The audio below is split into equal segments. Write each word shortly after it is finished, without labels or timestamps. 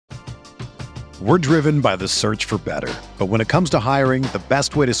We're driven by the search for better. But when it comes to hiring, the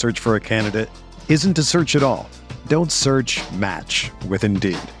best way to search for a candidate isn't to search at all. Don't search, match with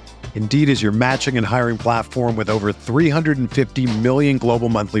Indeed. Indeed is your matching and hiring platform with over 350 million global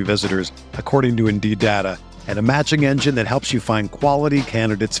monthly visitors, according to Indeed data, and a matching engine that helps you find quality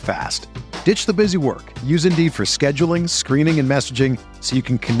candidates fast. Ditch the busy work. Use Indeed for scheduling, screening, and messaging so you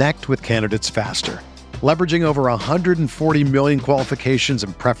can connect with candidates faster. Leveraging over 140 million qualifications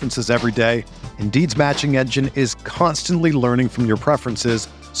and preferences every day, Indeed's matching engine is constantly learning from your preferences,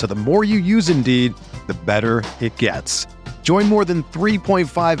 so the more you use Indeed, the better it gets. Join more than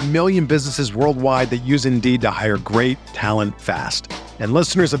 3.5 million businesses worldwide that use Indeed to hire great talent fast. And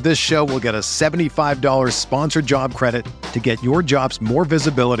listeners of this show will get a $75 sponsored job credit to get your jobs more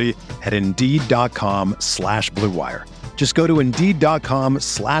visibility at Indeed.com/Blue Wire. Just go to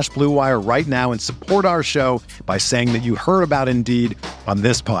Indeed.com/Blue Wire right now and support our show by saying that you heard about Indeed on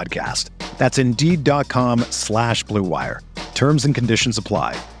this podcast. That's Indeed.com/Blue Wire. Terms and conditions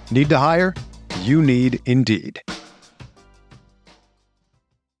apply. Need to hire? You need Indeed.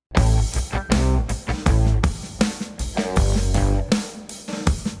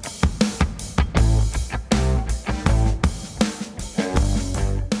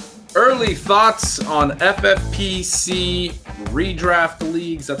 Early thoughts on FFPC redraft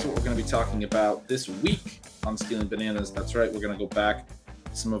leagues. That's what we're going to be talking about this week on Stealing Bananas. That's right. We're going to go back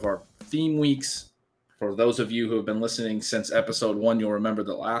to some of our theme weeks. For those of you who have been listening since episode 1, you'll remember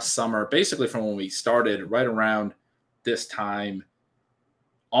that last summer, basically from when we started right around this time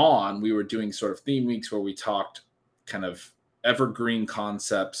on, we were doing sort of theme weeks where we talked kind of evergreen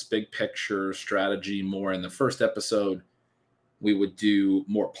concepts, big picture, strategy more in the first episode. We would do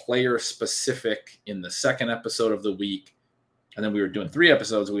more player specific in the second episode of the week. And then we were doing 3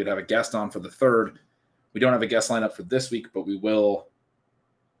 episodes. We'd have a guest on for the third. We don't have a guest lineup for this week, but we will,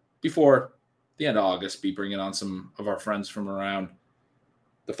 before the end of August, be bringing on some of our friends from around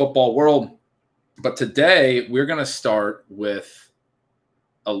the football world. But today we're going to start with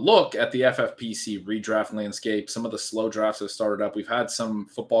a look at the FFPC redraft landscape. Some of the slow drafts have started up. We've had some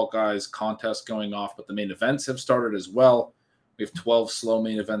football guys contests going off, but the main events have started as well. We have 12 slow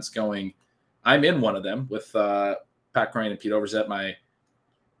main events going. I'm in one of them with Pat Crane and Pete Overzet, my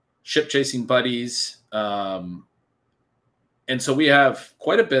ship chasing buddies. And so we have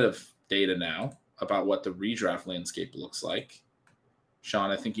quite a bit of data now about what the redraft landscape looks like.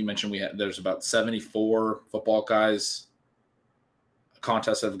 Sean, I think you mentioned there's about 74 football guys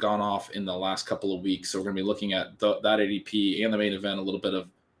contests that have gone off in the last couple of weeks. So we're going to be looking at that ADP and the main event, a little bit of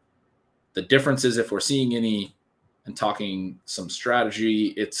the differences if we're seeing any, and talking some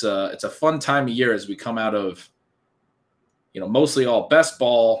strategy. It's a fun time of year as we come out of, mostly all best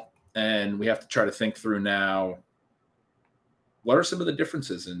ball, and we have to try to think through now, what are some of the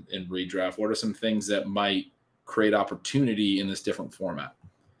differences in redraft? What are some things that might create opportunity in this different format?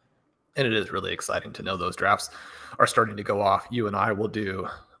 And it is really exciting to know those drafts are starting to go off. You and I will do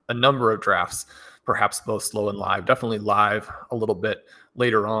a number of drafts, perhaps both slow and live, definitely live a little bit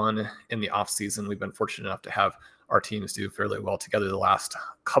later on in the off season. We've been fortunate enough to have our teams do fairly well together the last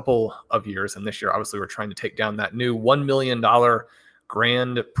couple of years. And this year, obviously, we're trying to take down that new $1 million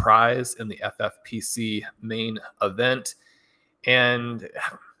grand prize in the FFPC main event. And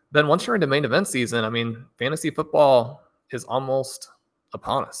then once you're into main event season, I mean, fantasy football is almost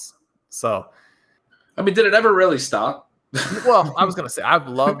upon us. So, did it ever really stop? Well, I was going to say, I've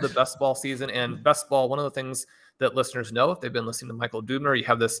loved the best ball season, and best ball. One of the things that listeners know, if they've been listening to Michael Dubner, you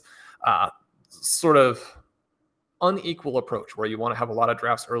have this sort of unequal approach where you want to have a lot of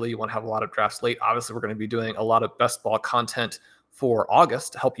drafts early, you want to have a lot of drafts late. Obviously, we're going to be doing a lot of best ball content for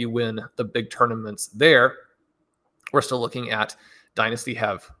August to help you win the big tournaments there. We're still looking at Dynasty,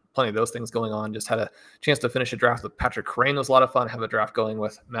 have plenty of those things going on. Just had a chance to finish a draft with Patrick Crane. It was a lot of fun. Have a draft going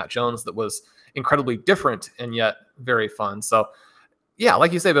with Matt Jones that was incredibly different and yet very fun. So yeah,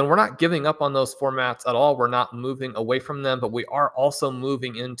 like you say, Ben, we're not giving up on those formats at all. We're not moving away from them, but we are also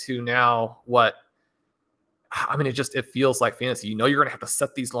moving into now it feels like fantasy. You're going to have to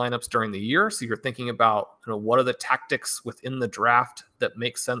set these lineups during the year. So you're thinking about, what are the tactics within the draft that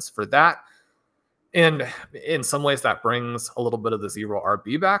make sense for that? And in some ways that brings a little bit of the zero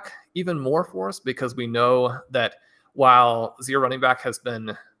RB back even more for us, because we know that while zero running back has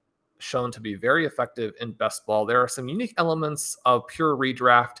been shown to be very effective in best ball, there are some unique elements of pure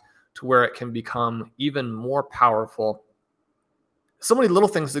redraft to where it can become even more powerful. So many little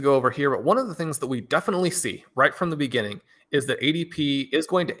things to go over here, but one of the things that we definitely see right from the beginning is that ADP is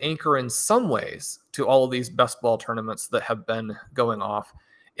going to anchor in some ways to all of these best ball tournaments that have been going off,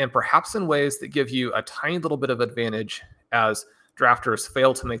 and perhaps in ways that give you a tiny little bit of advantage as drafters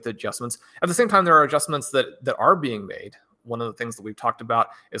fail to make the adjustments. At the same time, there are adjustments that are being made. One of the things that we've talked about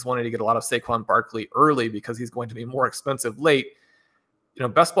is wanting to get a lot of Saquon Barkley early because he's going to be more expensive late.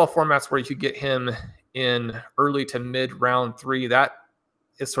 Best ball formats where you could get him in early to mid round 3, that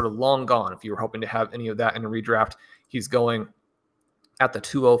is sort of long gone. If you were hoping to have any of that in a redraft, he's going at the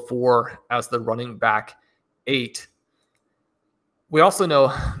 204 as the running back 8. We also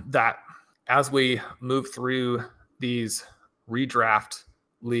know that as we move through these redraft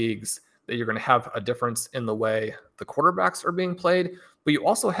leagues, that you're going to have a difference in the way the quarterbacks are being played, but you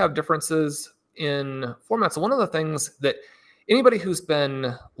also have differences in formats. So one of the things that anybody who's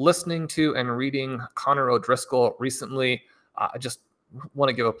been listening to and reading Connor O'Driscoll recently, I just want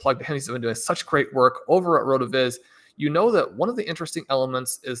to give a plug to him. He's been doing such great work over at RotoViz. You know that one of the interesting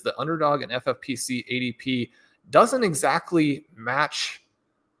elements is the underdog and FFPC ADP doesn't exactly match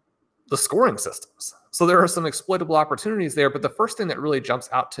the scoring systems. So there are some exploitable opportunities there. But the first thing that really jumps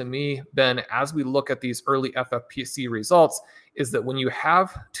out to me, Ben, as we look at these early FFPC results, is that when you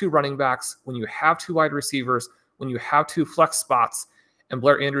have 2 running backs, when you have 2 wide receivers, when you have 2 flex spots, and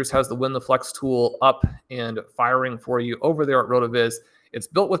Blair Andrews has the Win the Flex tool up and firing for you over there at RotoViz, it's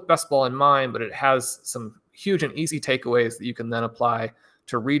built with best ball in mind, but it has some huge and easy takeaways that you can then apply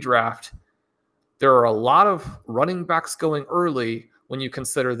to redraft. There are a lot of running backs going early when you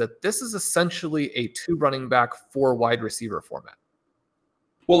consider that this is essentially a 2 running back, 4 wide receiver format.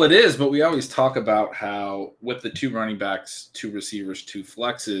 Well, it is, but we always talk about how with the 2 running backs, 2 receivers, 2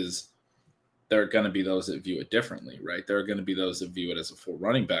 flexes, there are going to be those that view it differently, right? There are going to be those that view it as a 4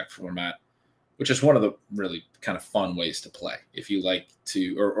 running back format, which is one of the really kind of fun ways to play. If you like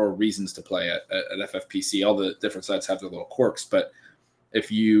to, or reasons to play at FFPC, all the different sites have their little quirks, but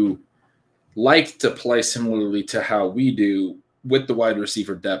if you like to play similarly to how we do with the wide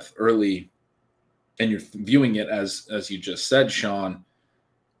receiver depth early, and you're viewing it as you just said, Sean,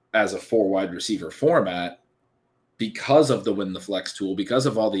 as a 4 wide receiver format, because of the Win the Flex tool, because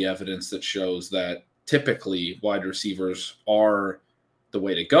of all the evidence that shows that typically wide receivers are the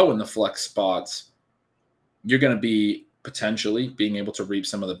way to go in the flex spots, you're going to be potentially being able to reap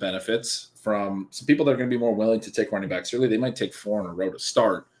some of the benefits from some people that are going to be more willing to take running backs early. They might take 4 in a row to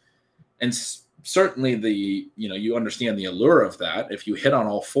start. And certainly you understand the allure of that. If you hit on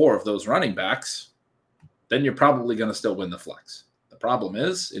all 4 of those running backs, then you're probably going to still win the flex. The problem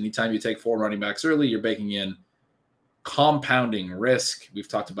is anytime you take 4 running backs early, you're baking in compounding risk. We've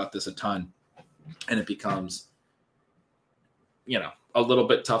talked about this a ton, and it becomes, a little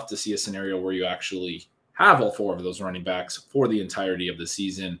bit tough to see a scenario where you actually have all 4 of those running backs for the entirety of the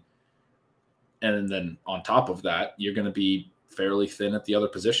season. And then on top of that, you're going to be fairly thin at the other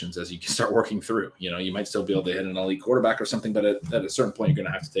positions as you can start working through. You might still be able to hit an elite quarterback or something, but at a certain point, you're going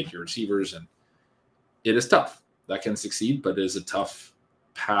to have to take your receivers, and it is tough. That can succeed, but it is a tough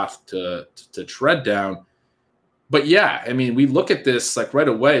path to tread down. But yeah, I mean, we look at this like right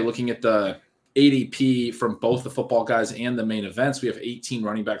away, looking at the ADP from both the football guys and the main events. We have 18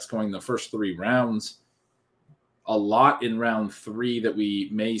 running backs going in the first 3 rounds. A lot in round 3 that we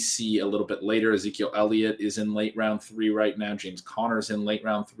may see a little bit later. Ezekiel Elliott is in late round 3 right now. James Conner's in late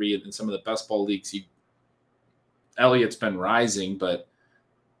round 3. In some of the best ball leagues, Elliott's been rising, but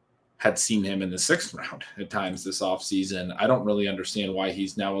had seen him in the 6th round at times this offseason. I don't really understand why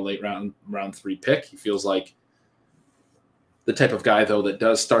he's now a late round 3 pick. He feels like the type of guy, though, that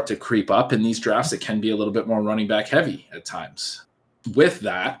does start to creep up in these drafts. It can be a little bit more running back heavy at times. With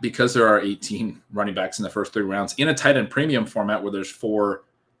that, because there are 18 running backs in the first 3 rounds in a tight end premium format where there's 4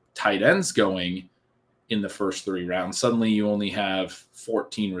 tight ends going in the first 3 rounds, suddenly you only have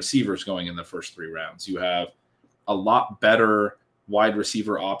 14 receivers going in the first 3 rounds. You have a lot better wide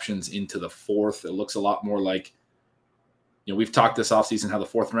receiver options into the 4th. It looks a lot more like, we've talked this offseason how the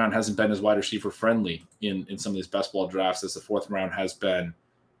 4th round hasn't been as wide receiver friendly in some of these best ball drafts as the 4th round has been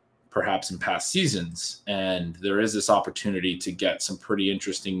perhaps in past seasons. And there is this opportunity to get some pretty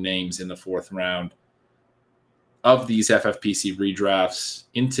interesting names in the 4th round of these FFPC redrafts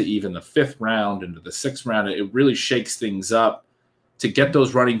into even the 5th round, into the 6th round. It really shakes things up to get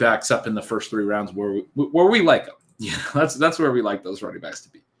those running backs up in the first 3 rounds where we like them. That's where we like those running backs to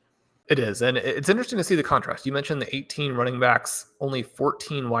be. It is. And it's interesting to see the contrast. You mentioned the 18 running backs, only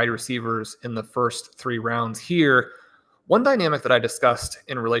 14 wide receivers in the first 3 rounds here. One dynamic that I discussed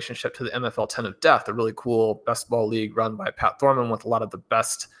in relationship to the MFL 10 of Death, a really cool best ball league run by Pat Thorman with a lot of the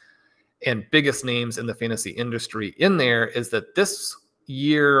best and biggest names in the fantasy industry in there, is that this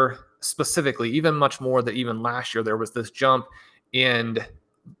year specifically, even much more than even last year, there was this jump in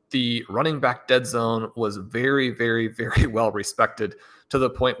the running back dead zone was very, very, very well respected, to the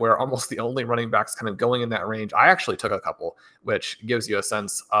point where almost the only running backs kind of going in that range. I actually took a couple, which gives you a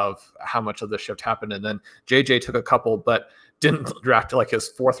sense of how much of the shift happened. And then JJ took a couple, but didn't draft like his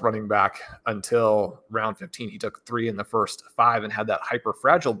fourth running back until round 15. He took 3 in the first 5 and had that hyper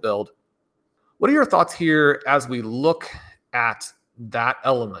fragile build. What are your thoughts here as we look at that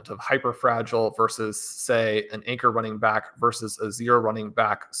element of hyper fragile versus, say, an anchor running back versus a 0 running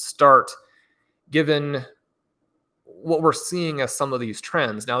back start, given what we're seeing as some of these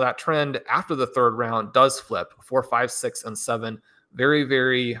trends? Now, that trend after the 3rd round does flip 4, 5, 6, and 7. Very,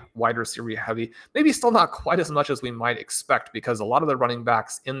 very wide receiver heavy. Maybe still not quite as much as we might expect, because a lot of the running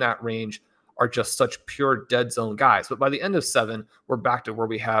backs in that range are just such pure dead zone guys. But by the end of 7, we're back to where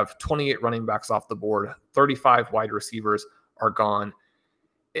we have 28 running backs off the board, 35 wide receivers are gone.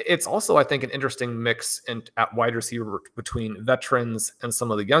 It's also, I think, an interesting mix at wide receiver between veterans and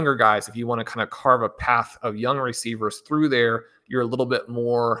some of the younger guys. If you want to kind of carve a path of young receivers through there, you're a little bit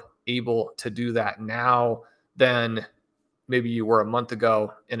more able to do that now than maybe you were a month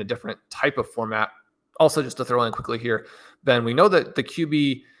ago in a different type of format. Also, just to throw in quickly here, Ben, we know that the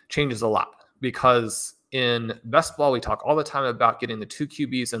QB changes a lot, because in best ball, we talk all the time about getting the 2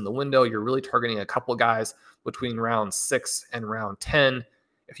 QBs in the window. You're really targeting a couple guys between round 6 and round 10.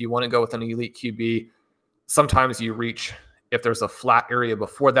 If you want to go with an elite QB, sometimes you reach, if there's a flat area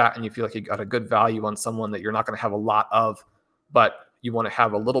before that and you feel like you got a good value on someone that you're not going to have a lot of, but you want to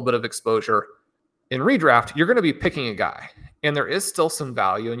have a little bit of exposure. In redraft, you're going to be picking a guy, and there is still some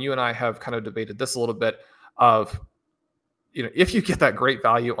value. And you and I have kind of debated this a little bit of, if you get that great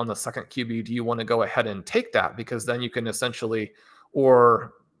value on the second QB, do you want to go ahead and take that? Because then you can essentially,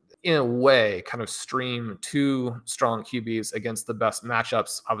 or in a way, kind of stream 2 strong QBs against the best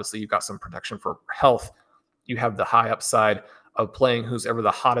matchups. Obviously, you've got some protection for health. You have the high upside of playing who's ever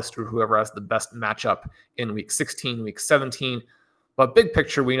the hottest or whoever has the best matchup in week 16, week 17. But big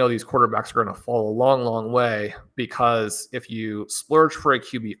picture, we know these quarterbacks are going to fall a long, long way, because if you splurge for a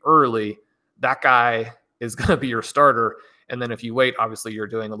QB early, that guy is going to be your starter. And then if you wait, obviously you're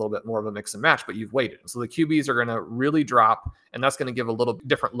doing a little bit more of a mix and match, but you've waited. So the QBs are going to really drop, and that's going to give a little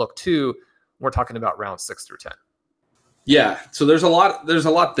different look too. We're talking about round 6 through 10. Yeah. So there's a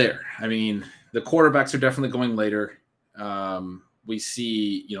lot there. I mean, the quarterbacks are definitely going later. We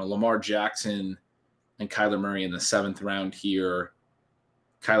see, Lamar Jackson and Kyler Murray in the 7th round here.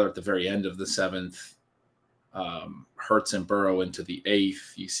 Kyler at the very end of the 7th. Hurts and Burrow into the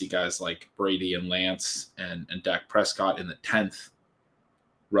 8th. You see guys like Brady and Lance and Dak Prescott in the 10th.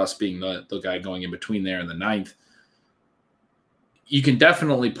 Russ being the guy going in between there in the 9th. You can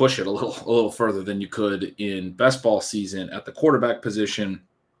definitely push it a little further than you could in best ball season at the quarterback position.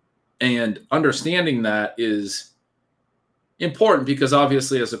 And understanding that is important, because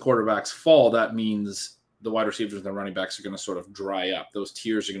obviously as the quarterbacks fall, that means the wide receivers and the running backs are going to sort of dry up. Those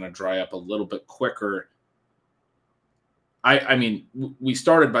tiers are going to dry up a little bit quicker. I mean, we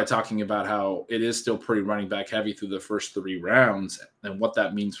started by talking about how it is still pretty running back heavy through the first 3 rounds, and what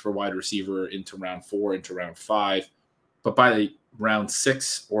that means for wide receiver into round 4, into round 5. But by round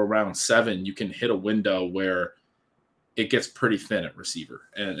 6 or round 7, you can hit a window where it gets pretty thin at receiver.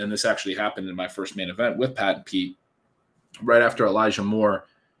 And this actually happened in my first main event with Pat and Pete, right after Elijah Moore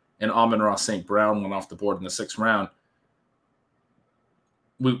and Amon-Ra St. Brown went off the board in the 6th round.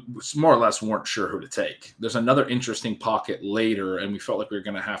 We more or less weren't sure who to take. There's another interesting pocket later, and we felt like we were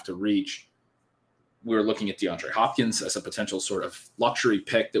going to have to reach. We were looking at DeAndre Hopkins as a potential sort of luxury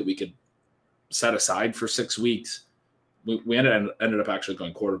pick that we could set aside for 6 weeks. We ended up actually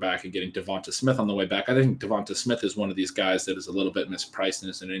going quarterback and getting Devonta Smith on the way back. I think Devonta Smith is one of these guys that is a little bit mispriced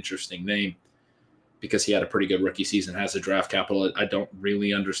and is an interesting name because he had a pretty good rookie season, has the draft capital. I don't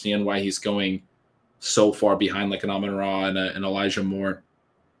really understand why he's going so far behind like an Amon-Ra and Elijah Moore.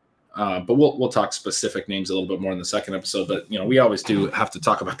 But we'll talk specific names a little bit more in the second episode. But, we always do have to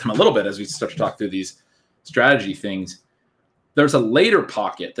talk about them a little bit as we start to talk through these strategy things. There's a later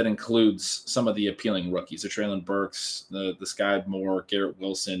pocket that includes some of the appealing rookies, the Treylon Burks, the Sky Moore, Garrett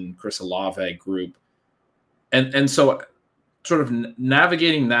Wilson, Chris Olave group. And so sort of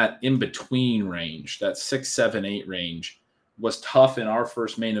navigating that in-between range, that 6, 7, 8 range, was tough in our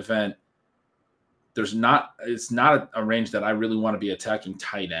first main event. It's not a range that I really want to be attacking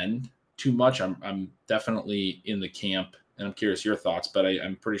tight end too much. I'm definitely in the camp, and I'm curious your thoughts, but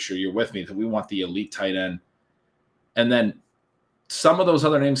I'm pretty sure you're with me that we want the elite tight end. And then some of those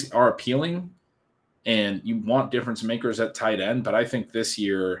other names are appealing, and you want difference makers at tight end. But I think this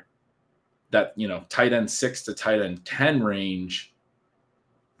year that, tight end 6 to tight end 10 range,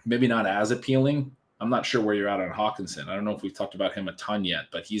 maybe not as appealing. I'm not sure where you're at on Hawkinson. I don't know if we've talked about him a ton yet,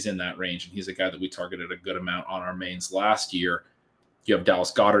 but he's in that range, and he's a guy that we targeted a good amount on our mains last year. You have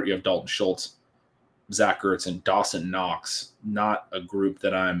Dallas Goedert, you have Dalton Schultz, Zach Ertz, and Dawson Knox. Not a group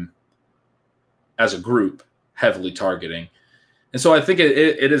that I'm, as a group, heavily targeting. And so I think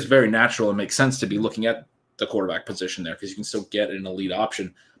it is very natural and makes sense to be looking at the quarterback position there because you can still get an elite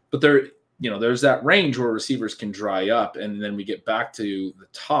option. But there's that range where receivers can dry up, and then we get back to the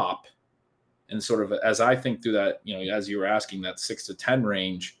top. And sort of as I think through that, as you were asking, that 6 to 10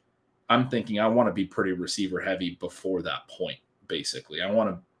 range, I'm thinking I want to be pretty receiver heavy before that point, basically. I want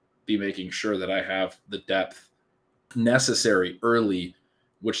to be making sure that I have the depth necessary early,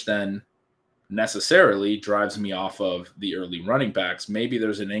 which then necessarily drives me off of the early running backs. Maybe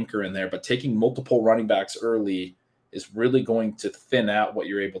there's an anchor in there, but taking multiple running backs early is really going to thin out what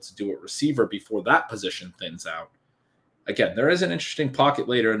you're able to do at receiver before that position thins out. Again, there is an interesting pocket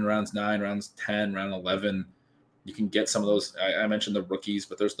later in rounds 9, rounds 10, round 11. You can get some of those. I mentioned the rookies,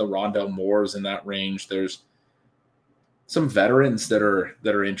 but there's the Rondell Moores in that range. There's some veterans that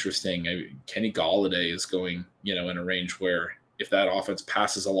are interesting. Kenny Golladay is going, in a range where if that offense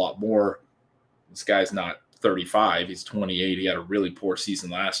passes a lot more, this guy's not 35, he's 28. He had a really poor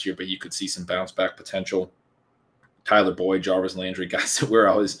season last year, but you could see some bounce back potential. Tyler Boyd, Jarvis Landry, guys that we're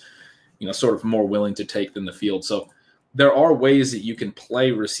always, sort of more willing to take than the field. So there are ways that you can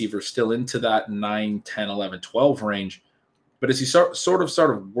play receivers still into that 9, 10, 11, 12 range. But as you sort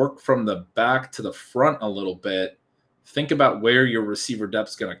of work from the back to the front a little bit, think about where your receiver depth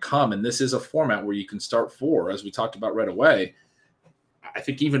is going to come. And this is a format where you can start 4, as we talked about right away. I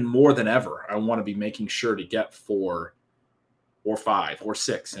think even more than ever, I want to be making sure to get 4 or 5 or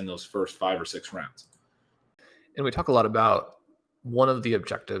 6 in those first 5 or 6 rounds. And we talk a lot about one of the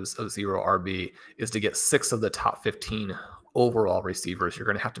objectives of Zero RB is to get 6 of the top 15 overall receivers. You're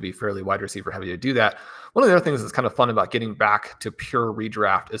going to have to be fairly wide receiver heavy to do that. One of the other things that's kind of fun about getting back to pure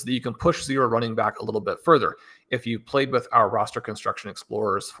redraft is that you can push zero running back a little bit further. If you played with our roster construction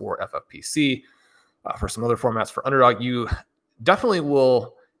explorers for FFPC, for some other formats for Underdog, you definitely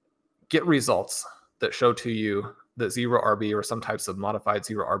will get results that show to you that Zero RB or some types of modified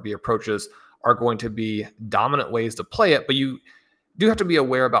Zero RB approaches are going to be dominant ways to play it, but you do have to be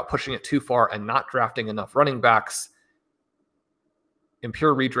aware about pushing it too far and not drafting enough running backs. In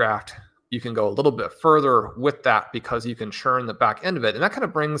pure redraft, you can go a little bit further with that because you can churn the back end of it. And that kind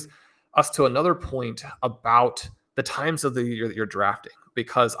of brings us to another point about the times of the year that you're drafting,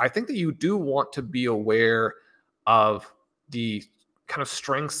 because I think that you do want to be aware of the kind of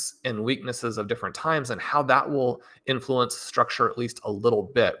strengths and weaknesses of different times and how that will influence structure at least a little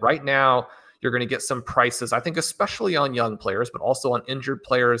bit. Right now, you're going to get some prices, I think, especially on young players, but also on injured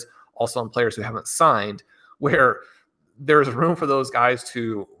players, also on players who haven't signed, where there's room for those guys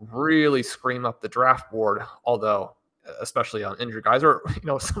to really scream up the draft board, although especially on injured guys, or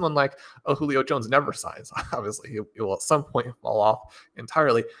someone like Julio Jones never signs. Obviously, he will at some point fall off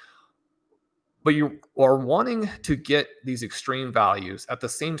entirely. But you are wanting to get these extreme values. At the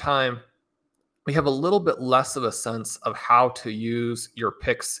same time, we have a little bit less of a sense of how to use your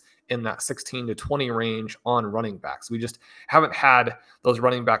picks in that 16 to 20 range on running backs. We just haven't had those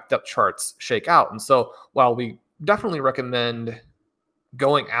running back depth charts shake out. And so while we definitely recommend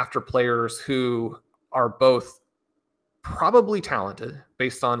going after players who are both probably talented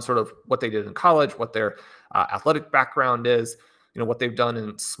based on sort of what they did in college, what their athletic background is, what they've done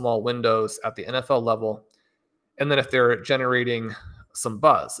in small windows at the NFL level. And then if they're generating some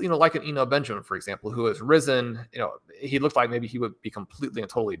buzz, like an Eno Benjamin, for example, who has risen, he looked like maybe he would be completely and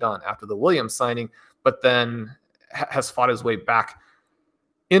totally done after the Williams signing, but then has fought his way back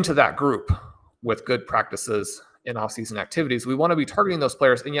into that group with good practices in offseason activities. We want to be targeting those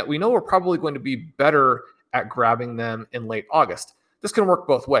players, and yet we know we're probably going to be better at grabbing them in late August. This can work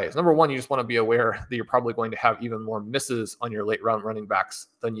both ways. Number one, you just want to be aware that you're probably going to have even more misses on your late round running backs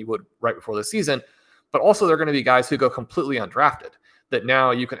than you would right before the season. But also there are going to be guys who go completely undrafted that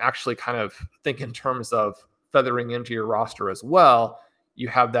now you can actually kind of think in terms of feathering into your roster as well. You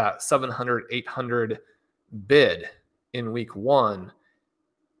have that 700, 800 bid in week 1.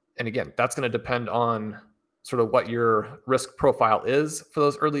 And again, that's going to depend on sort of what your risk profile is for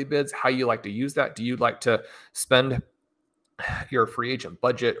those early bids, how you like to use that. Do you like to spend your free agent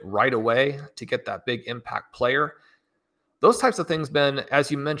budget right away to get that big impact player? Those types of things, Ben, as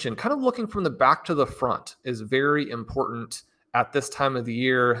you mentioned, kind of looking from the back to the front is very important at this time of the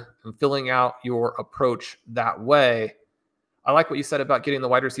year, and filling out your approach that way. I like what you said about getting the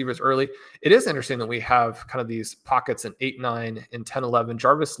wide receivers early. It is interesting that we have kind of these pockets in 8, 9, and 10, 11.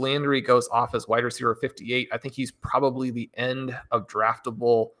 Jarvis Landry goes off as wide receiver 58. I think he's probably the end of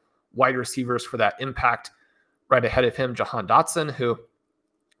draftable wide receivers for that impact. Right ahead of him, Jahan Dotson, who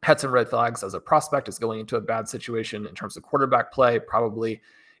had some red flags as a prospect, is going into a bad situation in terms of quarterback play, probably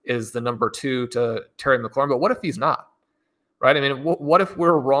is the number 2 to Terry McLaurin. But what if he's not? Right? I mean, what if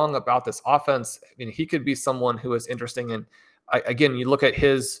we're wrong about this offense? I mean, he could be someone who is interesting. And again, you look at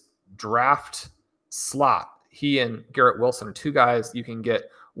his draft slot, he and Garrett Wilson are 2 guys you can get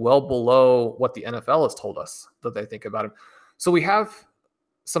well below what the NFL has told us that they think about him. So we have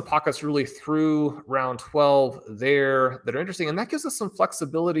some pockets really through round 12 there that are interesting. And that gives us some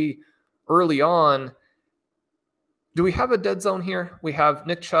flexibility early on. Do we have a dead zone here? We have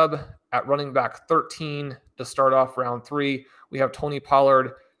Nick Chubb at running back 13 to start off round 3. We have Tony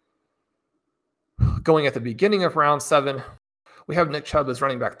Pollard going at the beginning of round 7. We have Nick Chubb as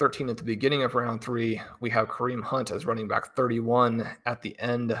running back 13 at the beginning of round 3. We have Kareem Hunt as running back 31 at the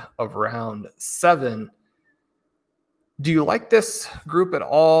end of round 7. Do you like this group at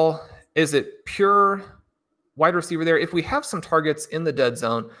all? Is it pure wide receiver there? If we have some targets in the dead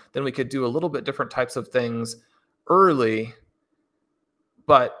zone, then we could do a little bit different types of things early.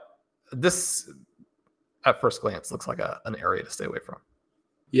 But this, at first glance, looks like an area to stay away from.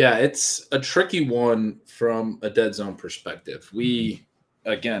 Yeah, it's a tricky one from a dead zone perspective.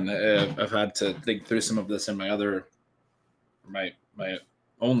 I've had to think through some of this in my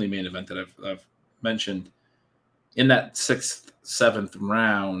only main event that I've mentioned. In that 6th, 7th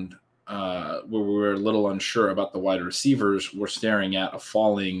round, where we were a little unsure about the wide receivers, we're staring at a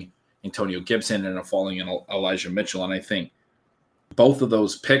falling Antonio Gibson and a falling Elijah Mitchell. And I think both of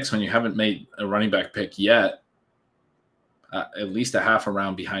those picks, when you haven't made a running back pick yet, at least a half a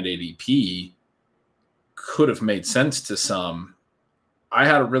round behind ADP, could have made sense to some. I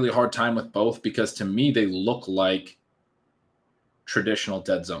had a really hard time with both because to me, they look like traditional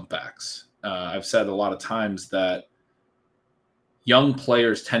dead zone backs. I've said a lot of times that young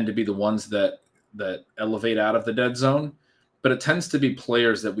players tend to be the ones that elevate out of the dead zone, but it tends to be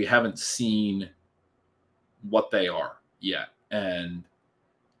players that we haven't seen what they are yet. And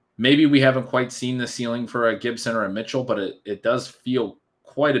maybe we haven't quite seen the ceiling for a Gibson or a Mitchell, but it does feel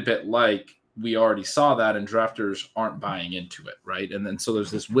quite a bit like we already saw that and drafters aren't buying into it, right? And then so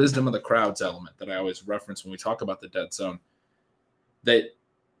there's this wisdom of the crowds element that I always reference when we talk about the dead zone, that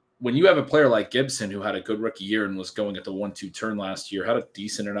when you have a player like Gibson who had a good rookie year and was going at the 1-2 turn last year, had a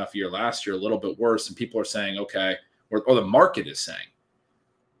decent enough year last year, a little bit worse, and people are saying, okay, or the market is saying,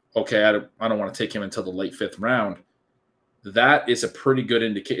 okay, I don't want to take him until the late 5th round. That is a pretty good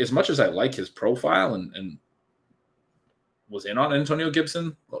indicator. As much as I like his profile and was in on Antonio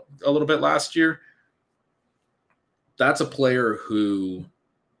Gibson a little bit last year, that's a player who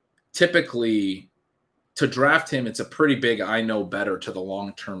typically, to draft him, it's a pretty big I know better to the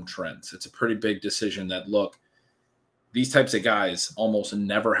long-term trends. It's a pretty big decision that, look, these types of guys almost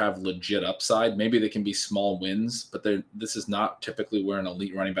never have legit upside. Maybe they can be small wins, but this is not typically where an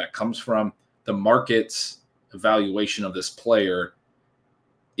elite running back comes from. The market's evaluation of this player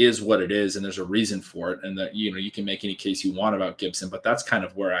is what it is, and there's a reason for it. And that, you can make any case you want about Gibson, but that's kind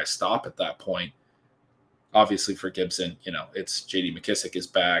of where I stop at that point. Obviously for Gibson, it's J.D. McKissick is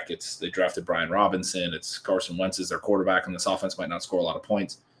back. They drafted Brian Robinson. It's Carson Wentz is their quarterback, and this offense might not score a lot of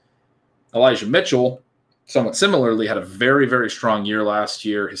points. Elijah Mitchell, somewhat similarly, had a very, very strong year last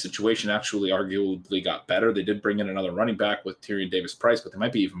year. His situation actually arguably got better. They did bring in another running back with Tyrion Davis-Price, but they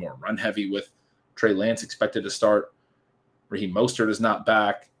might be even more run-heavy with Trey Lance expected to start. Raheem Mostert is not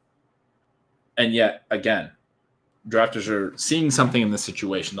back. And yet, again, drafters are seeing something in this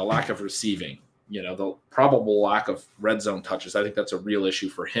situation, the lack of receiving, the probable lack of red zone touches. I think that's a real issue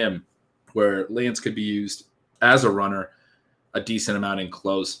for him, where Lance could be used as a runner a decent amount in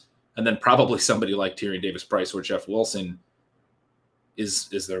close. And then probably somebody like Tyrion Davis-Price or Jeff Wilson is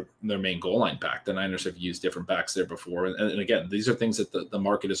their main goal line back. The Niners have used different backs there before. And again, these are things that the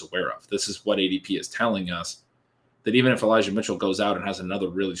market is aware of. This is what ADP is telling us, that even if Elijah Mitchell goes out and has another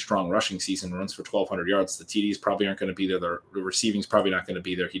really strong rushing season, runs for 1,200 yards, the TDs probably aren't going to be there. The receiving's probably not going to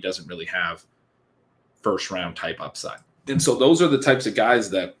be there. He doesn't really have first-round type upside. And so those are the types of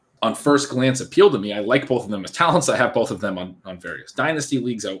guys that on first glance appeal to me. I like both of them as talents. I have both of them on various dynasty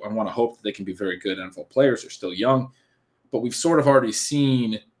leagues. I want to hope that they can be very good NFL players. They're still young. But we've sort of already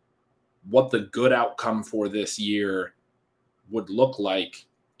seen what the good outcome for this year would look like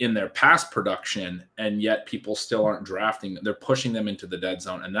in their past production, and yet people still aren't drafting. They're pushing them into the dead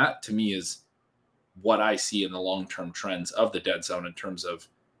zone. And that, to me, is what I see in the long-term trends of the dead zone in terms of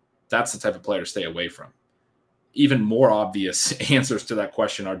that's the type of player to stay away from. Even more obvious answers to that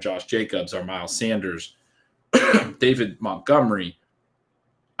question are Josh Jacobs, are Miles Sanders, David Montgomery.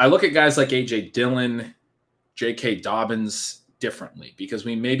 I look at guys like A.J. Dillon, J.K. Dobbins, differently because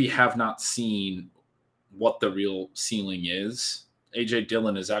we maybe have not seen what the real ceiling is. AJ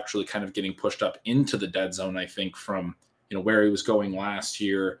Dillon is actually kind of getting pushed up into the dead zone, I think, from where he was going last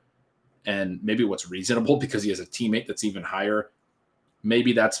year, and maybe what's reasonable because he has a teammate that's even higher.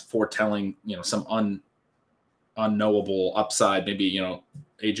 Maybe that's foretelling, some unknowable upside. Maybe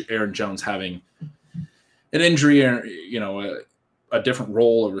Aaron Jones having an injury or a different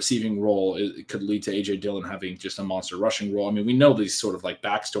role, a receiving role, it could lead to AJ Dillon having just a monster rushing role. I mean, we know these sort of like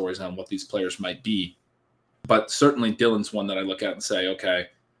backstories on what these players might be, but certainly Dillon's one that I look at and say, okay,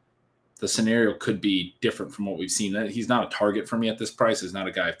 the scenario could be different from what we've seen. He's not a target for me at this price. He's not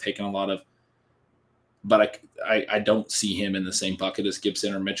a guy I've taken a lot of, but I don't see him in the same bucket as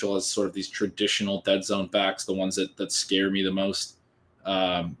Gibson or Mitchell as sort of these traditional dead zone backs, the ones that scare me the most.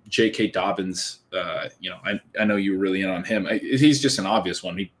 J.K. Dobbins, I know you were really in on him. He's just an obvious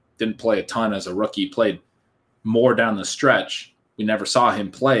one. He didn't play a ton as a rookie, played more down the stretch. We never saw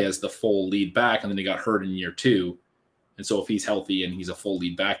him play as the full lead back, and then he got hurt in year 2. And so if he's healthy and he's a full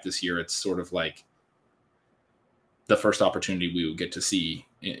lead back this year, it's sort of like the first opportunity we would get to see,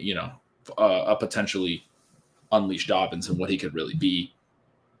 a potentially unleashed Dobbins and what he could really be.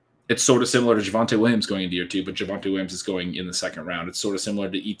 It's sort of similar to Javonte Williams going into year 2, but Javonte Williams is going in the second round. It's sort of similar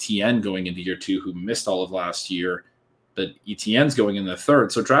to ETN going into year 2, who missed all of last year, but ETN's going in the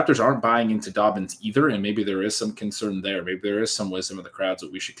third. So drafters aren't buying into Dobbins either, and maybe there is some concern there. Maybe there is some wisdom of the crowds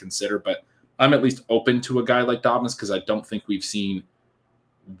that we should consider, but I'm at least open to a guy like Dobbins because I don't think we've seen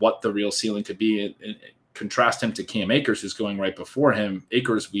what the real ceiling could be. And contrast him to Cam Akers, who's going right before him.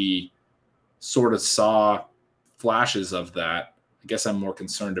 Akers, we sort of saw flashes of that. I guess I'm more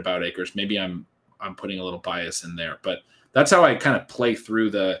concerned about Akers. Maybe I'm putting a little bias in there, but that's how I kind of play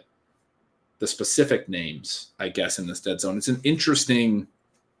through the specific names, I guess, in this dead zone. It's an interesting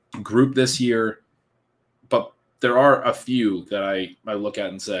group this year, but there are a few that I look at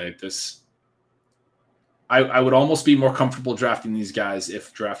and say this. I would almost be more comfortable drafting these guys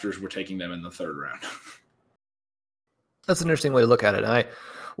if drafters were taking them in the third round. That's an interesting way to look at it. And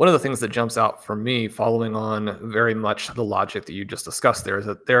one of the things that jumps out for me, following on very much the logic that you just discussed there, is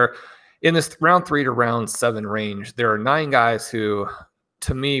that they're in this round 3 to round 7 range. There are 9 guys who,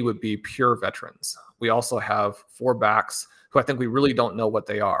 to me, would be pure veterans. We also have 4 backs who I think we really don't know what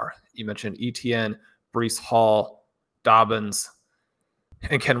they are. You mentioned ETN, Breece Hall, Dobbins,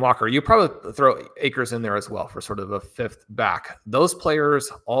 and Ken Walker. You probably throw Akers in there as well for sort of a 5th back. Those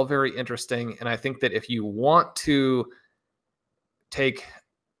players, all very interesting. And I think that if you want to take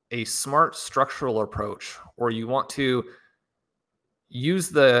a smart structural approach, or you want to use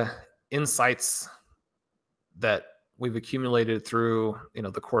the insights that we've accumulated through,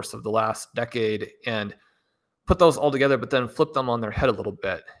 the course of the last decade and put those all together, but then flip them on their head a little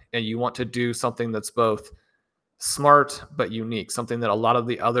bit. And you want to do something that's both smart but unique, something that a lot of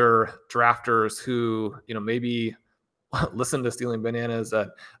the other drafters who, maybe listen to Stealing Bananas at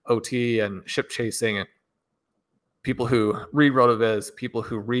OT and Ship Chasing, and people who read RotoViz, people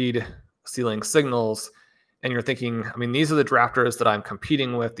who read Stealing Signals, and you're thinking, I mean, these are the drafters that I'm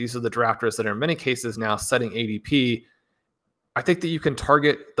competing with. These are the drafters that are in many cases now setting ADP. I think that you can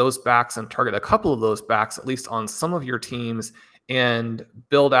target those backs and target a couple of those backs, at least on some of your teams, and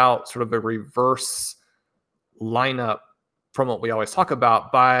build out sort of a reverse lineup from what we always talk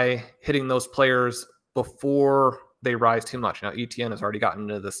about by hitting those players before they rise too much. Now, ETN has already gotten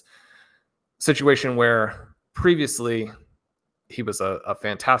into this situation where previously he was a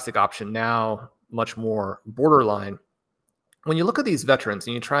fantastic option, now much more borderline. When you look at these veterans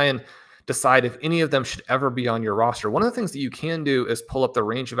and you try and decide if any of them should ever be on your roster, one of the things that you can do is pull up the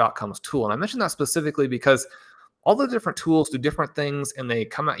range of outcomes tool. And I mentioned that specifically because all the different tools do different things and they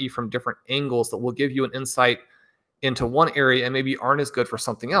come at you from different angles that will give you an insight into one area and maybe aren't as good for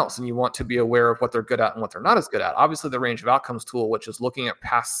something else. And you want to be aware of what they're good at and what they're not as good at. Obviously, the range of outcomes tool, which is looking at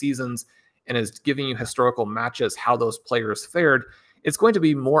past seasons and is giving you historical matches, how those players fared, it's going to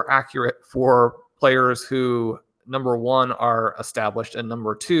be more accurate for players who, number one, are established, and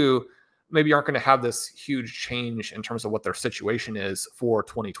number two, maybe aren't going to have this huge change in terms of what their situation is for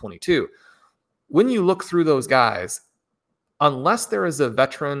 2022. When you look through those guys, unless there is a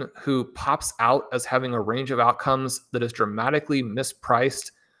veteran who pops out as having a range of outcomes that is dramatically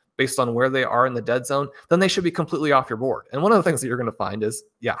mispriced based on where they are in the dead zone, then they should be completely off your board. And one of the things that you're going to find is,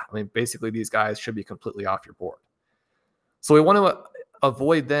 basically these guys should be completely off your board. So we want to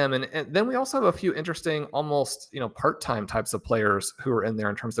avoid them. And then we also have a few interesting, almost, part-time types of players who are in there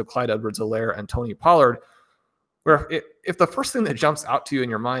in terms of Clyde Edwards-Helaire and Tony Pollard, where if the first thing that jumps out to you in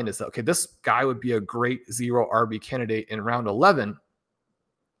your mind is that, okay, this guy would be a great 0 RB candidate in round 11,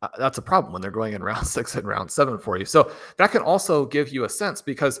 that's a problem when they're going in round 6 and round 7 for you. So that can also give you a sense,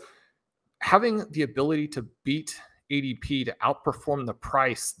 because having the ability to beat ADP, to outperform the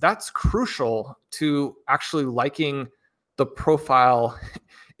price, that's crucial to actually liking the profile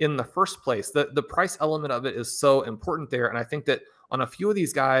in the first place. The price element of it is so important there. And I think that on a few of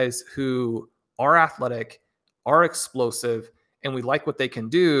these guys who are athletic, are explosive, and we like what they can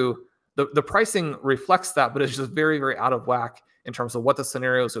do, the pricing reflects that, but it's just very, very out of whack in terms of what the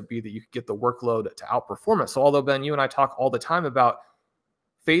scenarios would be that you could get the workload to outperform it. So although, Ben, you and I talk all the time about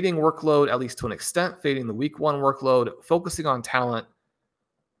fading workload, at least to an extent, fading the week 1 workload, focusing on talent,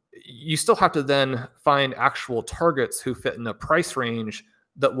 you still have to then find actual targets who fit in a price range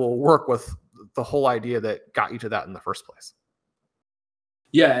that will work with the whole idea that got you to that in the first place.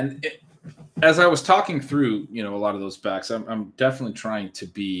 Yeah, and as I was talking through, a lot of those backs, I'm definitely trying to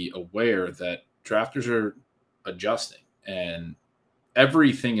be aware that drafters are adjusting, and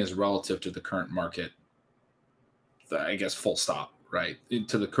everything is relative to the current market. I guess full stop, right?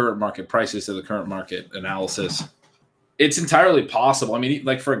 To the current market prices, to the current market analysis. It's entirely possible. I mean,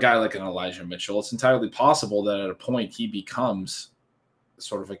 like for a guy like an Elijah Mitchell, it's entirely possible that at a point he becomes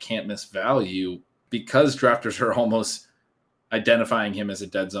sort of a can't miss value, because drafters are almost identifying him as a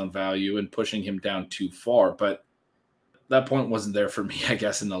dead zone value and pushing him down too far. But that point wasn't there for me, I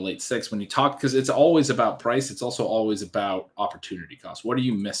guess, in the late 6 when you talk, because it's always about price. It's also always about opportunity cost. What are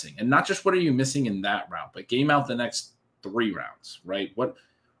you missing? And not just what are you missing in that round, but game out the next 3 rounds, right?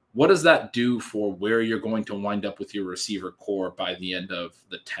 What does that do for where you're going to wind up with your receiver core by the end of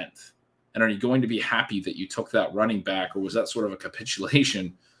the 10th? And are you going to be happy that you took that running back, or was that sort of a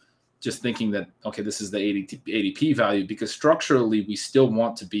capitulation, just thinking that, okay, this is the ADP value? Because structurally, we still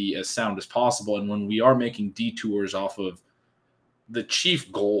want to be as sound as possible. And when we are making detours off of the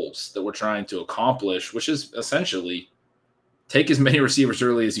chief goals that we're trying to accomplish, which is essentially take as many receivers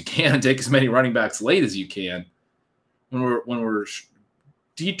early as you can, take as many running backs late as you can, when we're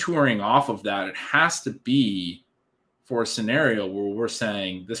detouring off of that, it has to be for a scenario where we're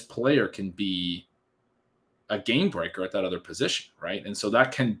saying this player can be a game breaker at that other position, right? And so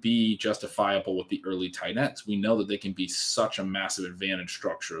that can be justifiable with the early tight ends. We know that they can be such a massive advantage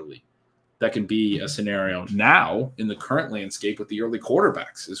structurally. That can be a scenario now in the current landscape with the early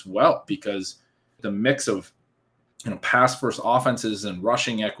quarterbacks as well, because the mix of pass first offenses and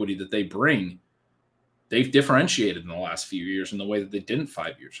rushing equity that they bring, they've differentiated in the last few years in the way that they didn't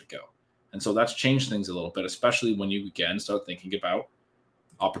 5 years ago. And so that's changed things a little bit, especially when you again start thinking about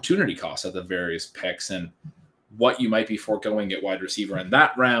opportunity costs at the various picks and what you might be foregoing at wide receiver in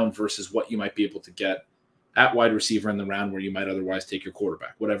that round versus what you might be able to get at wide receiver in the round where you might otherwise take your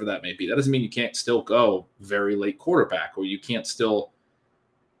quarterback, whatever that may be. That doesn't mean you can't still go very late quarterback, or you can't still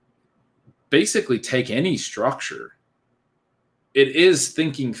basically take any structure. It is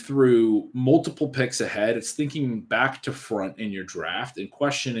thinking through multiple picks ahead. It's thinking back to front in your draft and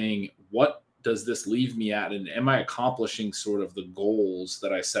questioning, what does this leave me at? And am I accomplishing sort of the goals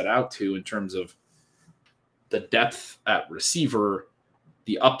that I set out to in terms of the depth at receiver,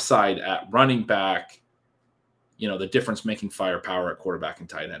 the upside at running back, the difference making firepower at quarterback and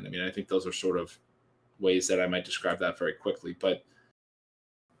tight end? I mean, I think those are sort of ways that I might describe that very quickly. But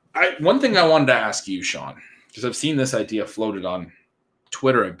one thing I wanted to ask you, Sean, because I've seen this idea floated on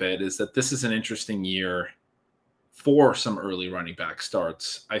Twitter a bit, is that this is an interesting year for some early running back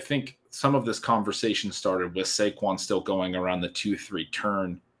starts. I think some of this conversation started with Saquon still going around the 2-3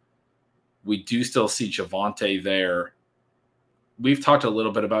 turn. We do still see Javonte there. We've talked a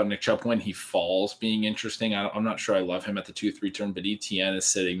little bit about Nick Chubb when he falls being interesting. I'm not sure I love him at the 2-3 turn, but ETN is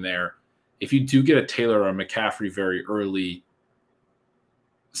sitting there. If you do get a Taylor or McCaffrey very early,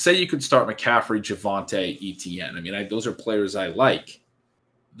 say you could start McCaffrey, Javonte, ETN. I mean, those are players I like.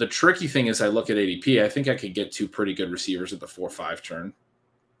 The tricky thing is I look at ADP, I think I could get 2 pretty good receivers at the 4-5 turn.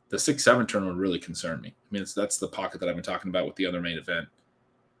 The 6-7 turn would really concern me. I mean, that's the pocket that I've been talking about with the other main event.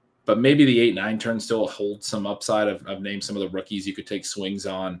 But maybe the 8-9 turn still holds some upside. I've named some of the rookies you could take swings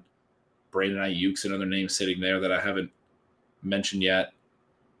on. Brandon Ayuk's another name sitting there that I haven't mentioned yet.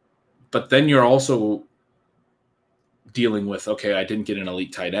 But then you're also dealing with, okay, I didn't get an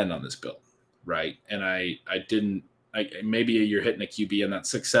elite tight end on this build, right? And maybe you're hitting a QB in that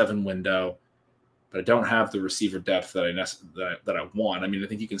 6-7 window, but I don't have the receiver depth that I want. I mean, I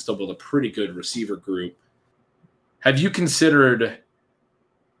think you can still build a pretty good receiver group. Have you considered?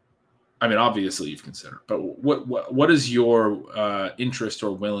 I mean, obviously you've considered, but what is your interest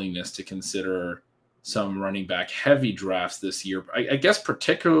or willingness to consider some running back heavy drafts this year? I guess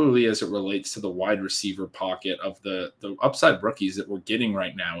particularly as it relates to the wide receiver pocket of the upside rookies that we're getting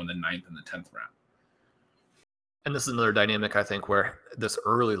right now in the 9th and the 10th round. And this is another dynamic, I think, where this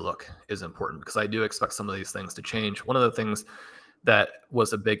early look is important, because I do expect some of these things to change. One of the things that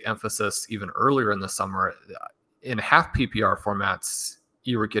was a big emphasis even earlier in the summer, in half PPR formats,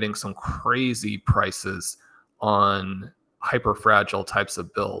 you were getting some crazy prices on hyper fragile types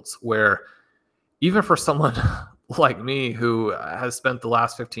of builds, where even for someone like me who has spent the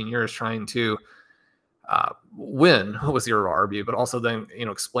last 15 years trying to win with zero RB, but also then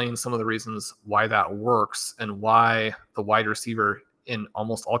explain some of the reasons why that works and why the wide receiver in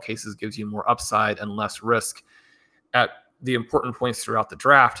almost all cases gives you more upside and less risk at the important points throughout the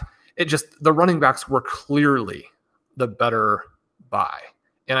draft. The running backs were clearly the better buy.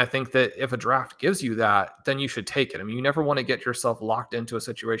 And I think that if a draft gives you that, then you should take it. I mean, you never want to get yourself locked into a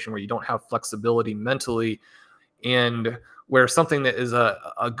situation where you don't have flexibility mentally, and where something that is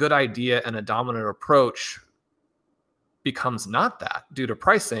a good idea and a dominant approach becomes not that due to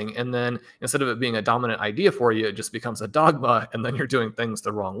pricing. And then instead of it being a dominant idea for you, it just becomes a dogma, and then you're doing things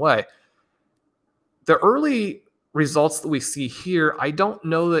the wrong way. The early results that we see here, I don't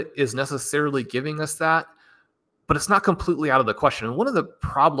know that is necessarily giving us that, but it's not completely out of the question. And one of the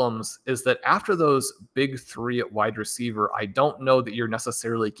problems is that after those big three at wide receiver, I don't know that you're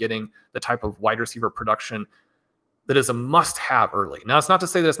necessarily getting the type of wide receiver production that is a must-have early. Now, it's not to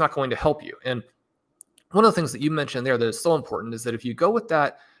say that it's not going to help you. And one of the things that you mentioned there that is so important is that if you go with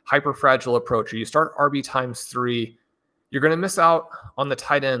that hyper-fragile approach, or you start RB times 3, you're going to miss out on the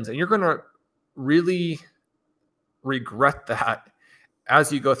tight ends, and you're going to really regret that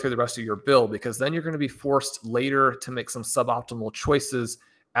as you go through the rest of your build, because then you're going to be forced later to make some suboptimal choices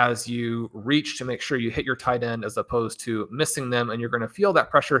as you reach to make sure you hit your tight end as opposed to missing them. And you're going to feel that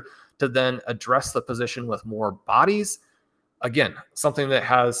pressure to then address the position with more bodies. Again, something that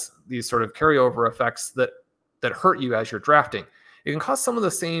has these sort of carryover effects that hurt you as you're drafting. It can cause some of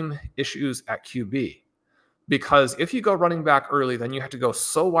the same issues at QB, because if you go running back early, then you have to go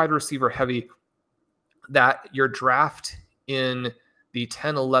so wide receiver heavy that your draft in the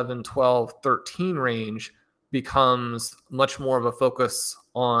 10, 11, 12, 13 range becomes much more of a focus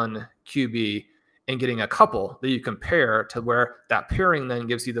on QB and getting a couple that you compare to, where that pairing then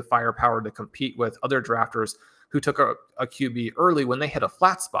gives you the firepower to compete with other drafters who took a QB early when they hit a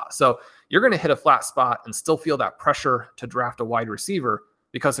flat spot. So you're going to hit a flat spot and still feel that pressure to draft a wide receiver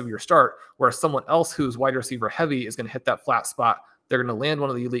because of your start, whereas someone else who's wide receiver heavy is going to hit that flat spot. They're going to land one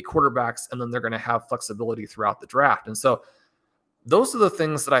of the elite quarterbacks, and then they're going to have flexibility throughout the draft. And so those are the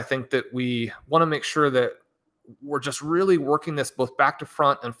things that I think that we want to make sure that we're just really working this both back to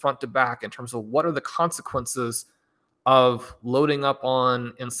front and front to back in terms of what are the consequences of loading up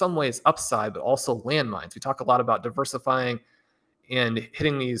on, in some ways, upside, but also landmines. We talk a lot about diversifying and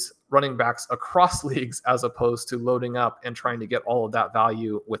hitting these running backs across leagues as opposed to loading up and trying to get all of that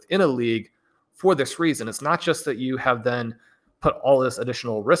value within a league for this reason. It's not just that you have then put all this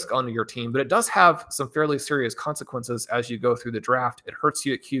additional risk onto your team, but it does have some fairly serious consequences as you go through the draft. It hurts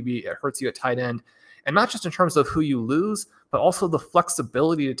you at QB, it hurts you at tight end, and not just in terms of who you lose, but also the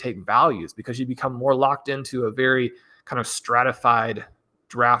flexibility to take values, because you become more locked into a very kind of stratified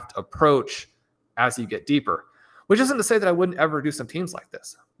draft approach as you get deeper. Which isn't to say that I wouldn't ever do some teams like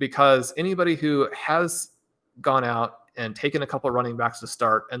this, because anybody who has gone out and taken a couple of running backs to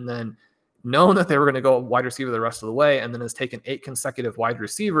start and then known that they were going to go wide receiver the rest of the way, and then has taken 8 consecutive wide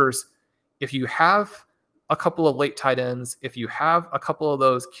receivers, if you have a couple of late tight ends, if you have a couple of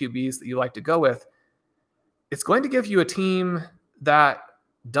those QBs that you like to go with, it's going to give you a team that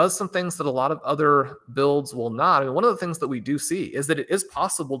does some things that a lot of other builds will not. I mean, one of the things that we do see is that it is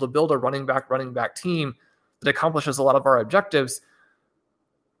possible to build a running back team that accomplishes a lot of our objectives,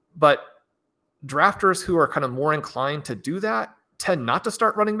 but drafters who are kind of more inclined to do that tend not to